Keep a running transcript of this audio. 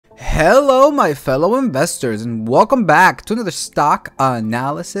Hello my fellow investors and welcome back to another stock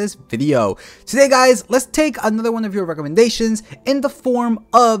analysis video. Today guys, let's take another one of your recommendations in the form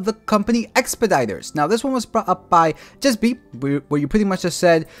of the company Expeditors. Now this one was brought up by Just Beep, where you pretty much just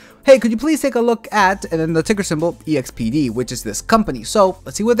said, hey, could you please take a look at, and then the ticker symbol EXPD, which is this company. So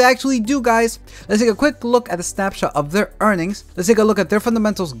let's see what they actually do, guys. Let's take a quick look at the snapshot of their earnings. Let's take a look at their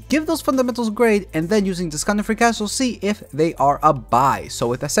fundamentals, give those fundamentals a grade, and then using discounted free cash, we'll see if they are a buy. So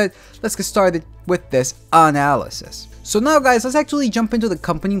with that said, let's get started with this analysis. So now guys, let's actually jump into the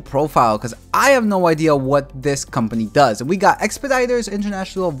company profile because I have no idea what this company does. And we got Expeditors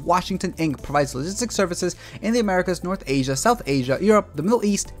International of Washington Inc. provides logistics services in the Americas, North Asia, South Asia, Europe, the Middle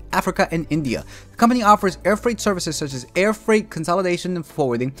East, Africa, and India. The company offers air freight services such as air freight consolidation and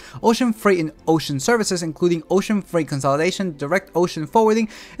forwarding, ocean freight and ocean services including ocean freight consolidation, direct ocean forwarding,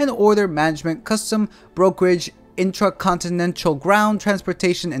 and order management, custom brokerage, intracontinental ground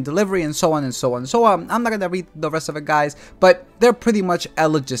transportation and delivery, and so on and so on and so on. I'm not gonna read the rest of it, guys, but they're pretty much a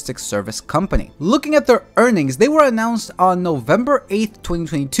logistics service company. Looking at their earnings, they were announced on November 8th,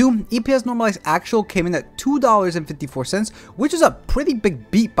 2022. EPS normalized actual came in at $2.54, which is a pretty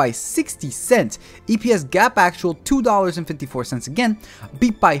big beat by 60 cents. EPS gap actual $2.54 again,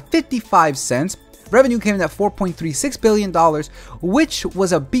 beat by 55 cents. Revenue came in at $4.36 billion, which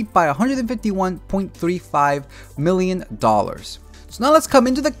was a beat by $151.35 million. So now let's come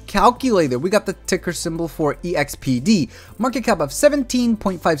into the calculator. We got the ticker symbol for EXPD, market cap of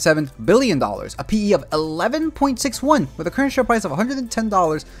 $17.57 billion, a PE of 11.61 with a current share price of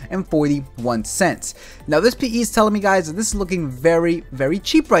 $110.41. Now this PE is telling me, guys, that this is looking very, very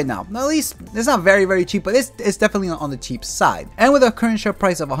cheap right now. Now, at least it's not very, very cheap, but it's definitely on the cheap side. And with a current share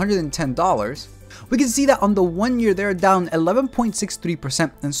price of $110, we can see that on the 1 year they're down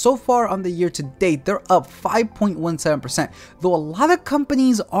 11.63%, and so far on the year to date they're up 5.17%, though a lot of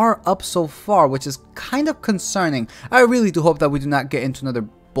companies are up so far, which is kind of concerning. I really do hope that we do not get into another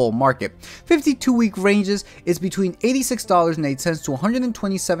bull market. 52-week ranges is between $86.08 to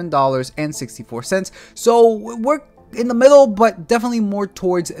 $127.64, so we're in the middle, but definitely more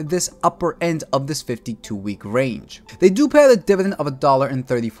towards this upper end of this 52-week range. They do pay out a dividend of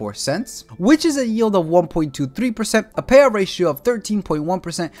 $1.34, which is a yield of 1.23%, a payout ratio of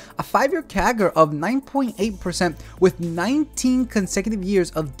 13.1%, a 5-year CAGR of 9.8% with 19 consecutive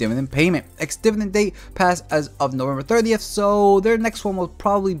years of dividend payment. Ex-dividend date passed as of November 30th, so their next one will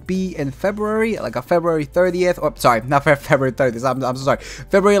probably be in February, like a February 30th, or sorry, not February 30th, I'm so sorry,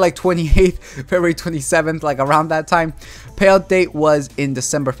 February like 28th, February 27th, like around that time. Payout date was in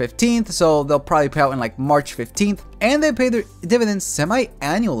December 15th, so they'll probably pay out in like March 15th, and they pay their dividends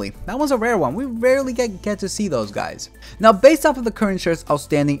semi-annually. That was a rare one. We rarely get to see those guys. Now, based off of the current shares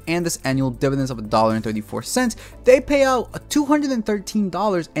outstanding and this annual dividends of $1.34, they pay out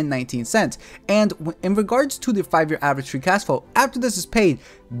 $213.19. And in regards to the 5-year average free cash flow, after this is paid,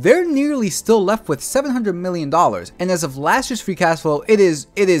 they're nearly still left with $700 million. And as of last year's free cash flow, it is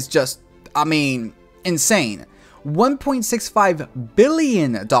just, I mean, insane. $1.65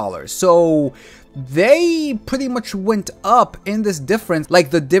 billion. So they pretty much went up in this difference.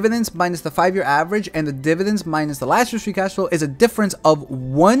 Like the dividends minus the 5-year average and the dividends minus the last year's free cash flow is a difference of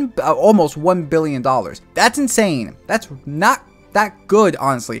almost $1 billion. That's insane. That's not that good,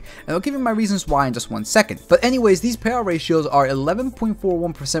 honestly, and I'll give you my reasons why in just one second. But anyways, these payout ratios are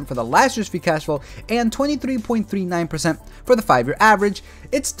 11.41% for the last year's free cash flow and 23.39% for the 5-year average.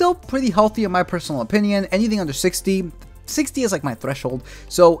 It's still pretty healthy in my personal opinion. Anything under 60 is like my threshold,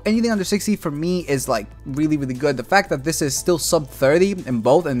 so anything under 60 for me is like really, really good. The fact that this is still sub 30 in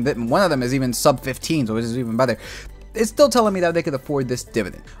both, and one of them is even sub 15, so which is even better, it's still telling me that they could afford this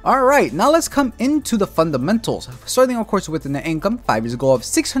dividend. Alright, now let's come into the fundamentals. Starting of course with the net income, 5 years ago of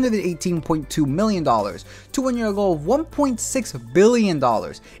 $618.2 million, to 1 year ago of $1.6 billion,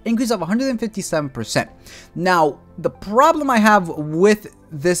 increase of 157%. Now, the problem I have with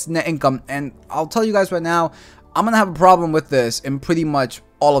this net income, and I'll tell you guys right now, I'm gonna have a problem with this in pretty much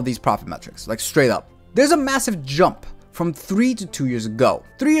all of these profit metrics, like straight up. There's a massive jump from 3 to 2 years ago.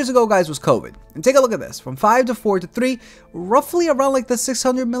 3 years ago, guys, was COVID. And take a look at this. From 5 to 4 to 3, roughly around like the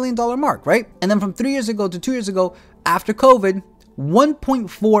 $600 million mark, right? And then from 3 years ago to 2 years ago, after COVID,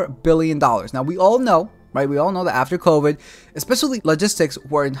 $1.4 billion. Now, we all know, right? We all know that after COVID, especially logistics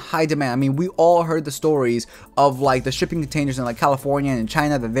were in high demand. I mean, we all heard the stories of like the shipping containers in like California and in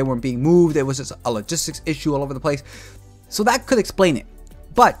China that they weren't being moved. It was just a logistics issue all over the place. So that could explain it.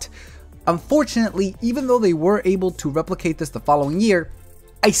 But unfortunately, even though they were able to replicate this the following year,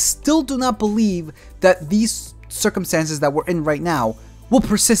 I still do not believe that these circumstances that we're in right now will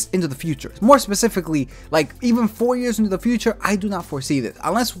persist into the future. More specifically, like even 4 years into the future, I do not foresee this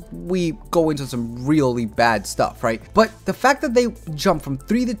unless we go into some really bad stuff, right? But the fact that they jumped from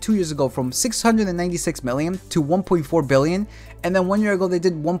 3 to 2 years ago from 696 million to 1.4 billion, and then 1 year ago they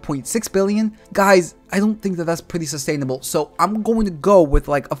did 1.6 billion, guys, I don't think that that's pretty sustainable. So I'm going to go with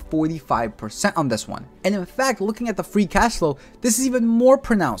like a 45% on this one. And in fact, looking at the free cash flow, this is even more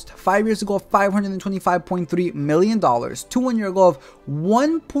pronounced. 5 years ago, $525.3 million to 1 year ago of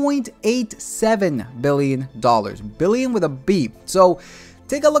 $1.87 billion, billion with a B. So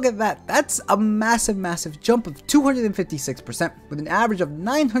take a look at that. That's a massive, massive jump of 256% with an average of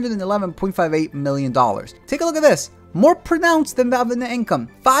 $911.58 million. Take a look at this. More pronounced than that of the net income.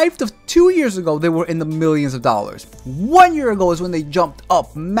 5 to 2 years ago, they were in the millions of dollars. 1 year ago is when they jumped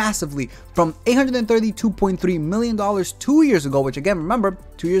up massively from $832.3 million 2 years ago, which again, remember,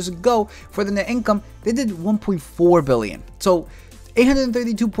 2 years ago for the net income, they did 1.4 billion. So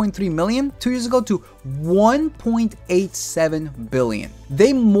 832.3 million 2 years ago to 1.87 billion.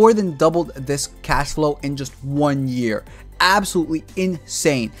 They more than doubled this cash flow in just 1 year. Absolutely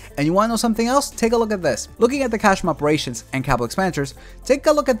insane. And you want to know something else? Take a look at this. Looking at the cash from operations and capital expenditures, take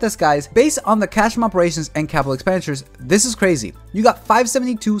a look at this, guys. Based on the cash from operations and capital expenditures, this is crazy. You got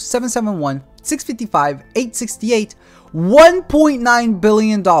 572, 771, 655, 868, $1.9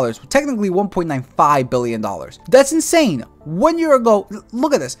 billion, technically $1.95 billion. That's insane. 1 year ago,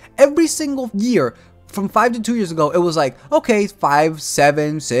 look at this. Every single year from 5 to 2 years ago, it was like, okay, 5,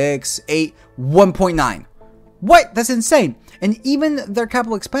 7, 6, 8, 1.9. What? That's insane. And even their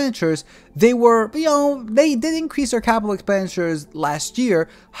capital expenditures, they were, they did increase their capital expenditures last year.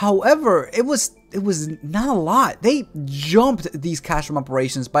 However, it was not a lot. They jumped these cash from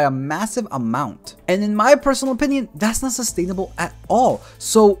operations by a massive amount. And in my personal opinion, that's not sustainable at all.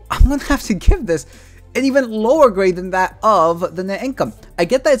 So I'm going to have to give this an even lower grade than that of the net income. I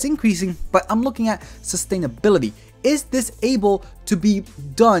get that it's increasing, but I'm looking at sustainability. Is this able to be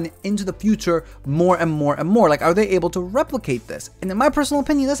done into the future more and more and more? Like, are they able to replicate this? And in my personal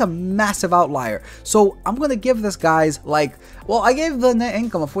opinion, that's a massive outlier. So I'm going to give this, guys, like, well, I gave the net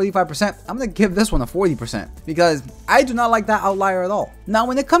income a 45%. I'm going to give this one a 40% because I do not like that outlier at all. Now,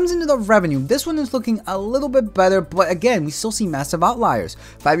 when it comes into the revenue, this one is looking a little bit better, but again, we still see massive outliers.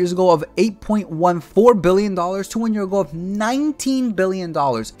 5 years ago of $8.14 billion to 1 year ago of $19 billion,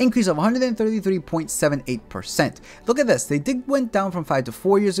 increase of 133.78%. Look at this. They went down from 5 to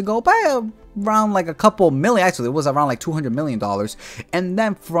 4 years ago by around like a couple million. Actually, it was around like $200 million. And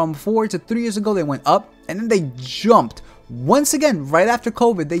then from 4 to 3 years ago, they went up and then they jumped. Once again, right after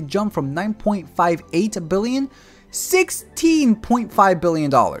COVID, they jumped from 9.58 billion, $16.5 billion.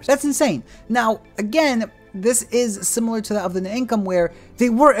 That's insane. Now, again, this is similar to that of the net income where they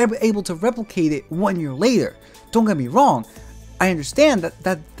were able to replicate it 1 year later. Don't get me wrong. I understand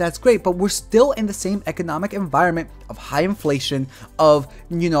that's great, but we're still in the same economic environment of high inflation, of,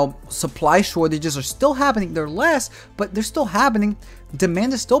 supply shortages are still happening. They're less, but they're still happening.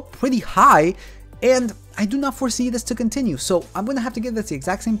 Demand is still pretty high, and I do not foresee this to continue. So I'm going to have to give this the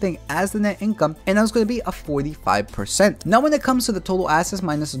exact same thing as the net income, and that's going to be a 45%. Now, when it comes to the total assets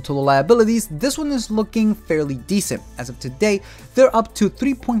minus the total liabilities, this one is looking fairly decent. As of today, they're up to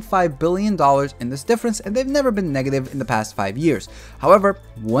 $3.5 billion in this difference, and they've never been negative in the past 5 years. However,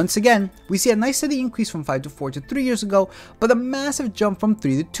 once again, we see a nice steady increase from 5 to 4 to 3 years ago, but a massive jump from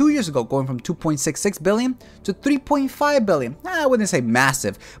 3 to 2 years ago, going from 2.66 billion to 3.5 billion. I wouldn't say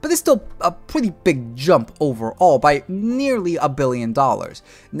massive, but it's still a pretty big jump overall by nearly $1 billion.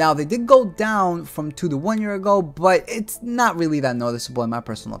 Now, they did go down from 2 to 1 year ago, but it's not really that noticeable in my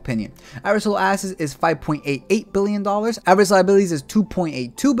personal opinion. Average total assets is $5.88 billion. Average liabilities is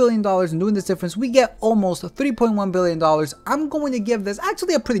 $2.82 billion. And doing this difference, we get almost $3.1 billion. I'm going to give this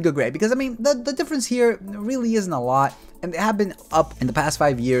actually a pretty good grade because, I mean, the difference here really isn't a lot. And they have been up in the past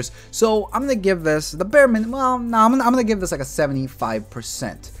 5 years. So I'm going to give this the bare minimum. Well, no, I'm going to give this like a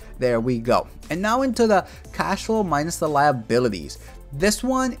 75%. There we go. And now into the cash flow minus the liabilities. This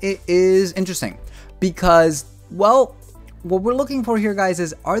one, it is interesting because, well, what we're looking for here, guys,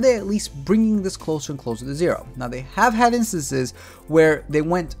 is are they at least bringing this closer and closer to zero? Now, they have had instances where they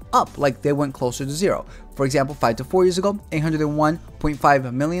went up, like they went closer to zero. For example, 5 to 4 years ago,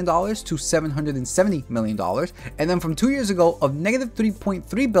 $801.5 million to $770 million. And then from 2 years ago of negative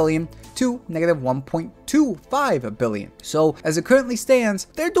 3.3 billion to negative 1.25 billion. So as it currently stands,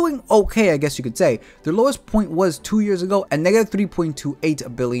 they're doing okay, I guess you could say. Their lowest point was 2 years ago at negative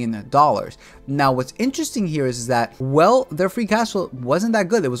 $3.28 billion. Now, what's interesting here is that, well, their free cash flow wasn't that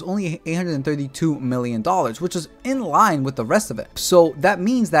good. It was only $832 million, which is in line with the rest of it. So that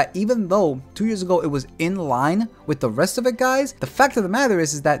means that even though 2 years ago it was in in line with the rest of it, guys, the fact of the matter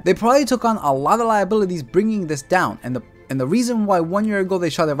is that they probably took on a lot of liabilities bringing this down. And the reason why 1 year ago they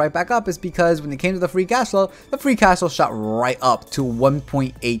shot it right back up is because when it came to the free cash flow shot right up to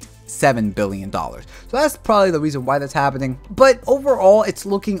 $1.87 billion. So that's probably the reason why that's happening. But overall, it's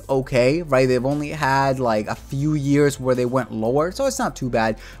looking okay, right? They've only had like a few years where they went lower, so it's not too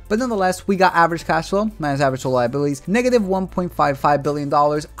bad. But nonetheless, we got average cash flow minus average total liabilities, negative $1.55 billion.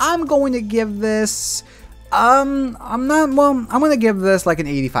 I'm going to give this... I'm gonna give this like an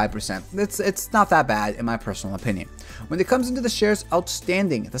 85%. It's not that bad in my personal opinion. When it comes into the shares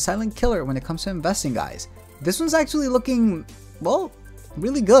outstanding, the silent killer when it comes to investing, guys, this one's actually looking, well,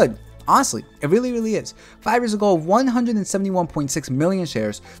 really good. Honestly, it really is. 5 years ago, 171.6 million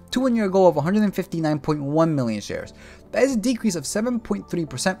shares to 1 year ago of 159.1 million shares. That is a decrease of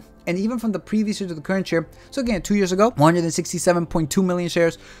 7.3%, and even from the previous year to the current year. So again, 2 years ago, 167.2 million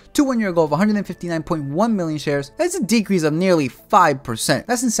shares to 1 year ago of 159.1 million shares. That's a decrease of nearly 5%.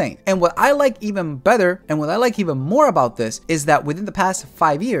 That's insane. And what I like even better, and what I like even more about this, is that within the past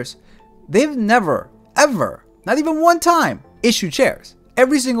 5 years, they've never, ever, not even one time, issued shares.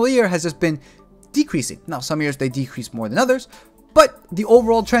 Every single year has just been decreasing. Now, some years they decrease more than others, but the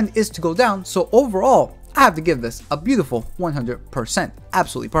overall trend is to go down. So overall, I have to give this a beautiful 100%.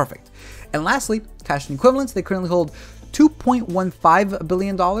 Absolutely perfect. And lastly, cash and equivalents. They currently hold $2.15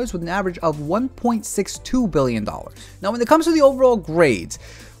 billion with an average of $1.62 billion. Now, when it comes to the overall grades,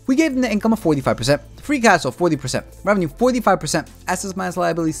 we gave them the income of 45%, free cash flow 40%, revenue 45%, assets minus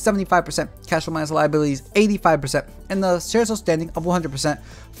liabilities 75%, cash flow minus liabilities 85%, and the shares outstanding of 100%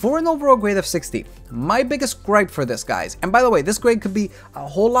 for an overall grade of 60. My biggest gripe for this, guys, and by the way, this grade could be a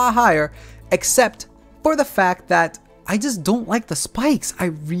whole lot higher, except for the fact that I just don't like the spikes. I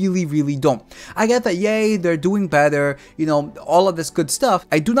really don't. I get that, yay, they're doing better, you know, all of this good stuff.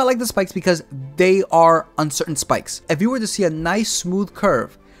 I do not like the spikes because they are uncertain spikes. If you were to see a nice smooth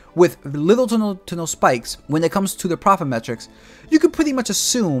curve with little to no spikes when it comes to the profit metrics, you could pretty much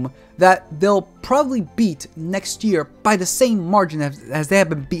assume that they'll probably beat next year by the same margin as they have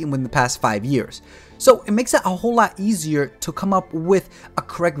been beaten within the past 5 years. So it makes it a whole lot easier to come up with a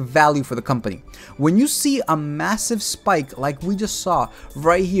correct value for the company. When you see a massive spike like we just saw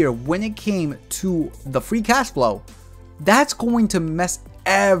right here when it came to the free cash flow, that's going to mess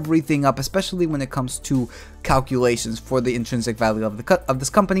everything up, especially when it comes to calculations for the intrinsic value of this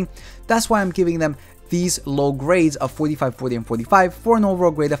company. That's why I'm giving them these low grades of 45, 40, and 45 for an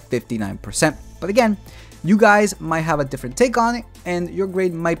overall grade of 59%. But again, you guys might have a different take on it, and your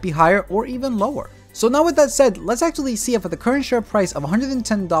grade might be higher or even lower. So now with that said, let's actually see if at the current share price of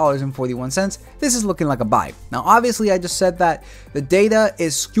 $110.41, this is looking like a buy. Now obviously I just said that the data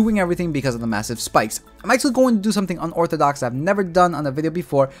is skewing everything because of the massive spikes. I'm actually going to do something unorthodox I've never done on a video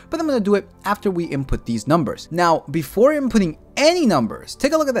before, but I'm going to do it after we input these numbers. Now before inputting any numbers,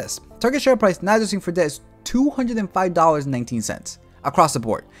 take a look at this. Target share price not adjusting for debt is $205.19 across the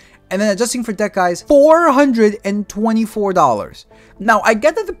board. And then adjusting for debt, guys, $424. Now, I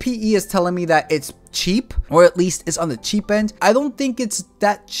get that the PE is telling me that it's cheap, or at least it's on the cheap end. I don't think it's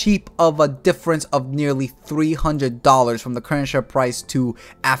that cheap of a difference of nearly $300 from the current share price to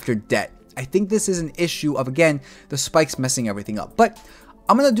after debt. I think this is an issue of, again, the spikes messing everything up. But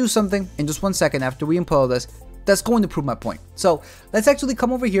I'm going to do something in just 1 second after we input all this that's going to prove my point. So let's actually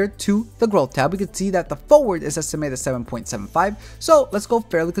come over here to the growth tab. We can see that the forward is estimated at 7.75. So let's go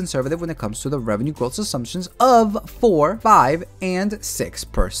fairly conservative when it comes to the revenue growth assumptions of 4, 5, and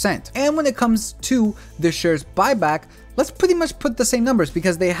 6%. And when it comes to the shares buyback, let's pretty much put the same numbers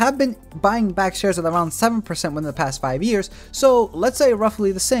because they have been buying back shares at around 7% within the past 5 years. So let's say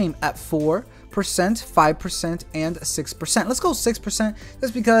roughly the same at 4%, 5%, and 6%. Let's go 6%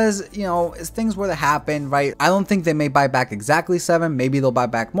 just because, you know, as things were to happen, right? I don't think they may buy back exactly 7. Maybe they'll buy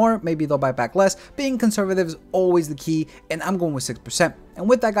back more. Maybe they'll buy back less. Being conservative is always the key, and I'm going with 6%. And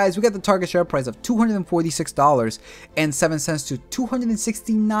with that, guys, we got the target share price of $246.07 to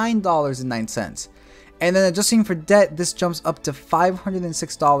 $269.09. And then adjusting for debt, this jumps up to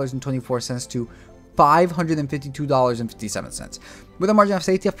 $506.24 to $552.57 with a margin of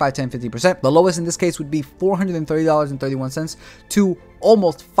safety of 5, 10, 50%. The lowest in this case would be $430.31 to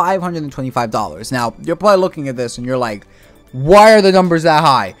almost $525. Now, you're probably looking at this and you're like, why are the numbers that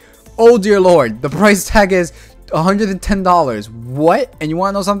high? Oh dear Lord, the price tag is $110. What? And you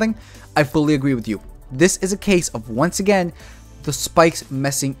want to know something? I fully agree with you. This is a case of, once again, the spikes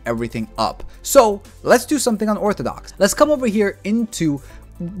messing everything up. So let's do something unorthodox. Let's come over here into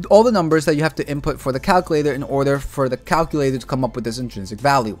all the numbers that you have to input for the calculator in order for the calculator to come up with this intrinsic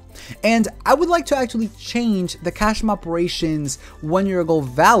value. And I would like to actually change the cash from operations 1 year ago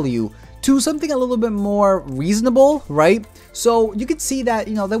value to something a little bit more reasonable, right? So you could see that,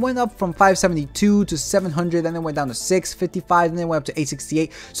 you know, they went up from 572 to 700, then they went down to 655, and then they went up to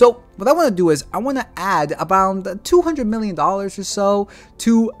 868. So what I want to do is I want to add around $200 million or so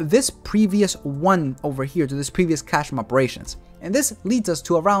to this previous one over here, to this previous cash from operations. And this leads us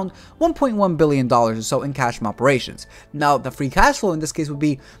to around $1.1 billion or so in cash from operations. Now, the free cash flow in this case would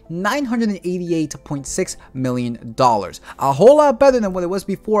be $988.6 million. A whole lot better than what it was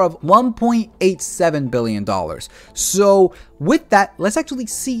before of $1.87 billion. So with that, let's actually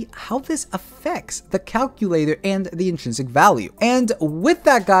see how this affects the calculator and the intrinsic value. And with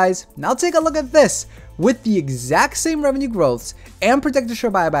that, guys, now take a look at this. With the exact same revenue growths and projected share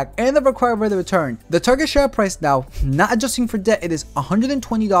buyback and the required rate of return, the target share price now, not adjusting for debt, it is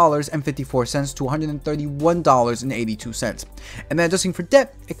 $120.54 to $131.82. And then adjusting for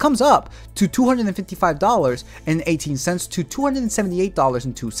debt, it comes up to $255.18 to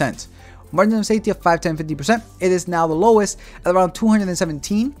 $278.02. Margin of safety of 5, 10, 50%. It is now the lowest at around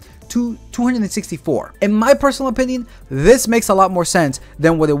 217 to 264. In my personal opinion, this makes a lot more sense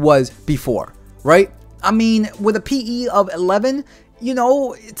than what it was before, right? I mean, with a PE of 11, you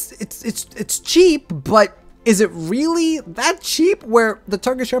know, it's cheap, but is it really that cheap where the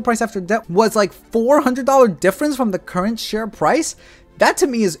target share price after debt was like $400 difference from the current share price? That to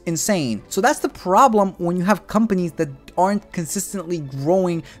me is insane. So that's the problem when you have companies that aren't consistently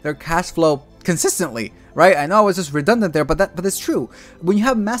growing their cash flow consistently, right? I know I was just redundant there, but it's true. When you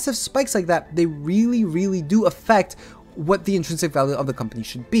have massive spikes like that, they really do affect what the intrinsic value of the company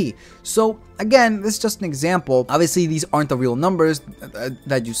should be. So again, this is just an example. Obviously, these aren't the real numbers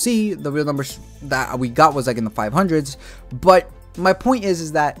that you see. The real numbers that we got was like in the 500s, but my point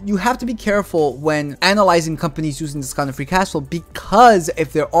is that you have to be careful when analyzing companies using discounted free cash flow, because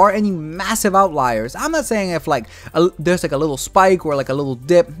if there are any massive outliers, I'm not saying if like there's like a little spike or like a little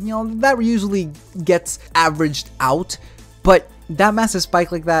dip, you know, that usually gets averaged out, but that massive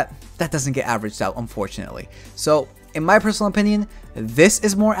spike like that doesn't get averaged out, unfortunately. So in my personal opinion, this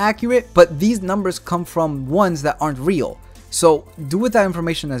is more accurate, but these numbers come from ones that aren't real. So do with that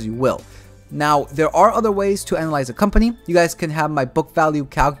information as you will. Now, there are other ways to analyze a company. You guys can have my book value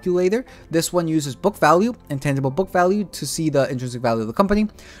calculator. This one uses book value and tangible book value to see the intrinsic value of the company.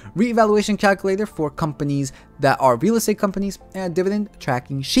 Reevaluation calculator for companies that are real estate companies, and a dividend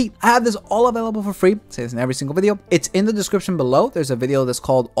tracking sheet. I have this all available for free. I say this in every single video. It's in the description below. There's a video that's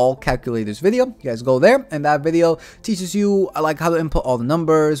called All Calculators video. You guys go there, and that video teaches you like how to input all the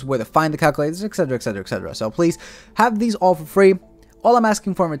numbers, where to find the calculators, etc, etc, etc. So please have these all for free. All I'm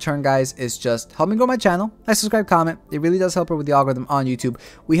asking for in return, guys, is just help me grow my channel. Like, subscribe, comment. It really does help her with the algorithm on YouTube.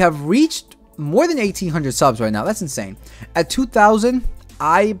 We have reached more than 1,800 subs right now. That's insane. At 2,000,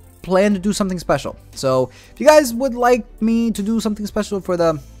 I plan to do something special. So if you guys would like me to do something special for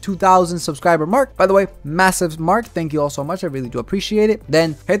the 2,000 subscriber mark, by the way, massive mark, thank you all so much. I really do appreciate it.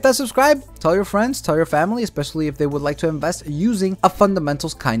 Then hit that subscribe, tell your friends, tell your family, especially if they would like to invest using a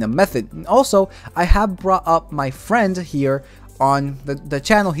fundamentals kind of method. And also, I have brought up my friend here on the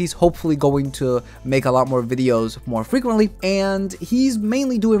channel. He's hopefully going to make a lot more videos more frequently, and he's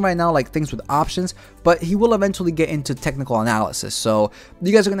mainly doing right now like things with options, but he will eventually get into technical analysis. So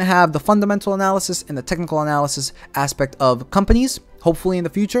you guys are going to have the fundamental analysis and the technical analysis aspect of companies, hopefully in the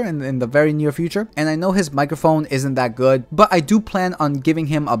future, in the very near future. And I know his microphone isn't that good, but I do plan on giving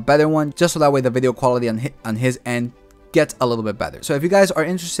him a better one, just so that way the video quality on his end gets a little bit better. So if you guys are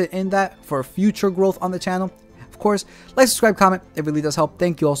interested in that for future growth on the channel, course, like, subscribe, comment. It really does help.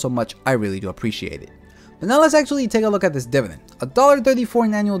 Thank you all so much. I really do appreciate it. But now let's actually take a look at this dividend. $1.34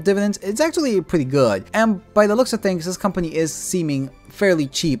 in annual dividends. It's actually pretty good, and by the looks of things, this company is seeming fairly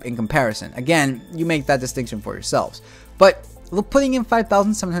cheap in comparison. Again, you make that distinction for yourselves. But putting in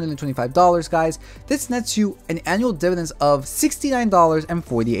 $5,725, guys, this nets you an annual dividends of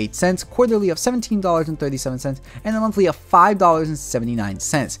 $69.48, quarterly of $17.37, and a monthly of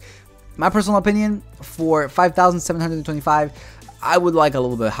 $5.79. My personal opinion, for $5,725, I would like a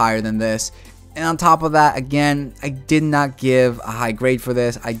little bit higher than this. And on top of that, again, I did not give a high grade for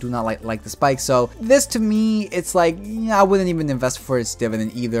this. I do not like the spike. So this, to me, it's like, yeah, I wouldn't even invest for its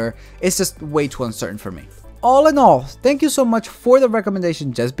dividend either. It's just way too uncertain for me. All in all, thank you so much for the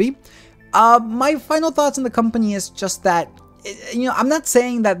recommendation, Jesby. My final thoughts on the company is just that, you know, I'm not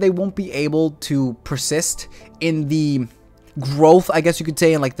saying that they won't be able to persist in the growth, I guess you could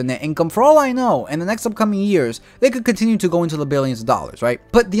say, in like the net income. For all I know, in the next upcoming years, they could continue to go into the billions of dollars, right?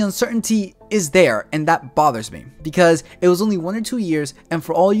 But the uncertainty is there, and that bothers me, because it was only 1 or 2 years, and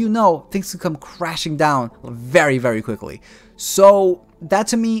for all you know, things could come crashing down very, very quickly. So that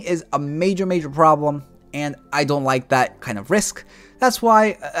to me is a major problem, and I don't like that kind of risk. That's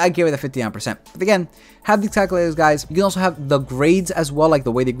why I give it a 59%. But again, have these calculators, guys. You can also have the grades as well, like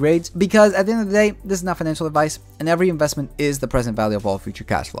the weighted grades, because at the end of the day, this is not financial advice, and every investment is the present value of all future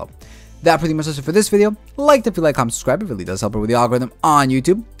cash flow. That pretty much does it for this video. Like if you like, comment, subscribe. It really does help with the algorithm on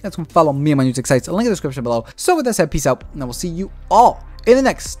YouTube. That's going to follow me on my new tech sites. A link in the description below. So with that said, peace out, and I will see you all in the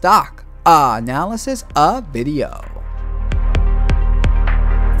next stock analysis video.